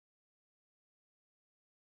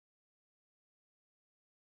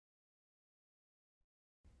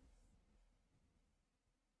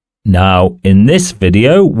Now, in this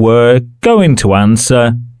video, we're going to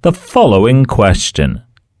answer the following question.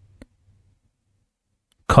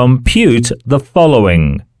 Compute the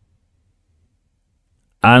following.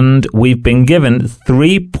 And we've been given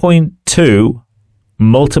 3.2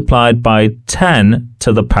 multiplied by 10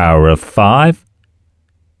 to the power of 5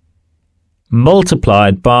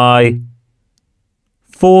 multiplied by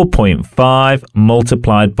 4.5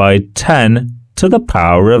 multiplied by 10 to the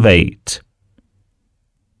power of 8.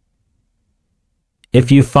 If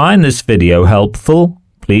you find this video helpful,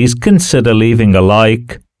 please consider leaving a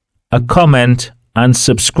like, a comment, and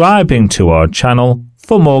subscribing to our channel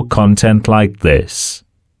for more content like this.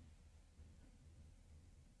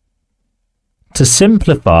 To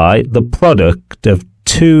simplify the product of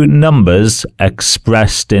two numbers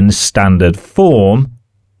expressed in standard form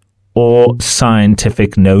or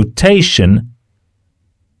scientific notation,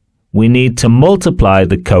 we need to multiply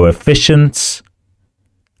the coefficients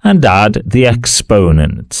and add the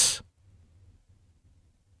exponents.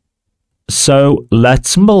 So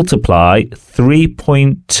let's multiply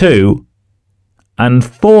 3.2 and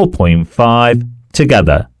 4.5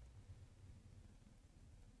 together.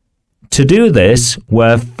 To do this,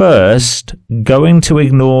 we're first going to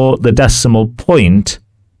ignore the decimal point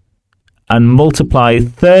and multiply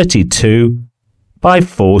 32 by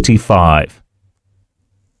 45.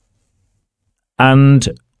 And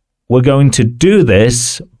we're going to do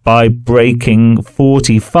this by breaking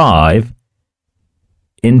 45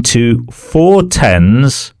 into 4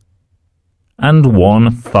 tens and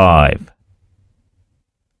 1 5.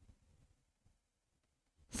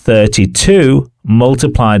 32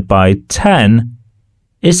 multiplied by 10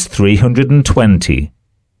 is 320.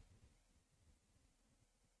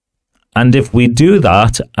 And if we do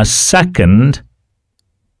that a second,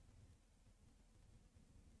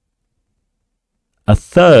 a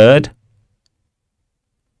third,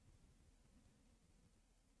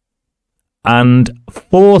 and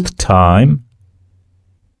fourth time,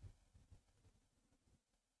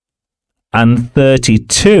 and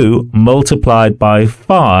 32 multiplied by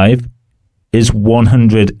 5 is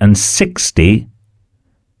 160.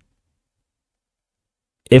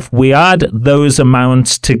 If we add those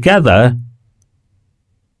amounts together,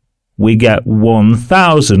 we get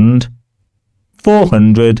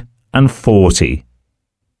 1,440.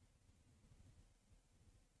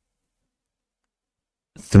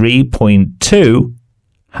 3.2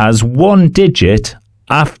 has one digit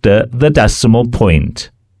after the decimal point,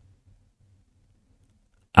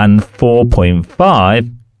 and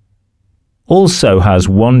 4.5 also has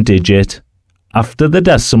one digit after the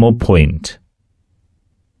decimal point,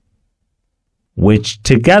 which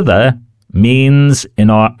together means in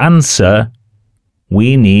our answer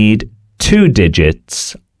we need 2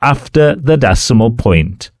 digits after the decimal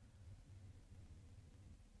point.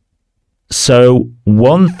 So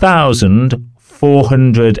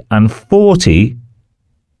 1,440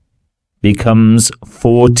 becomes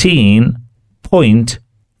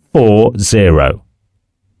 14.40.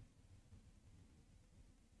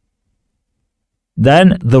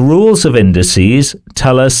 Then the rules of indices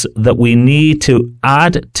tell us that we need to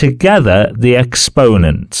add together the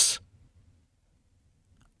exponents.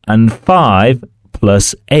 And 5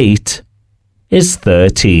 plus 8 is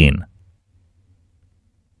 13.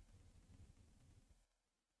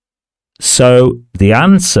 So the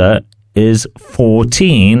answer is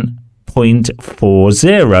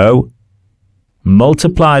 14.40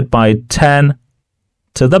 multiplied by 10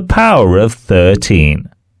 to the power of 13.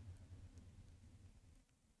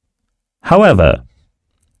 However,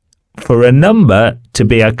 for a number to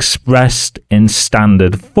be expressed in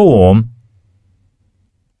standard form,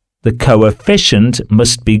 the coefficient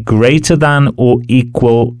must be greater than or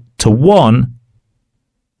equal to 1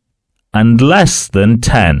 and less than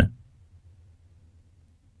 10.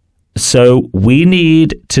 So we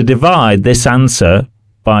need to divide this answer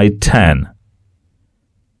by 10.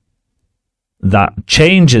 That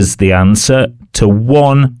changes the answer to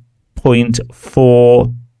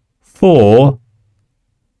 1.44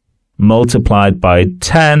 multiplied by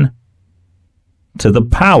 10 to the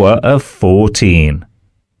power of 14.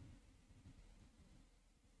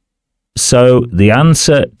 So the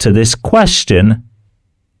answer to this question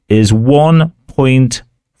is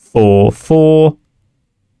 1.44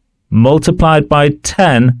 multiplied by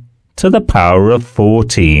 10 to the power of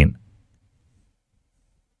 14.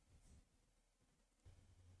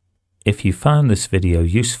 If you found this video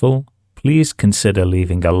useful, please consider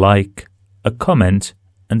leaving a like, a comment,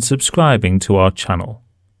 and subscribing to our channel.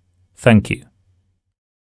 Thank you.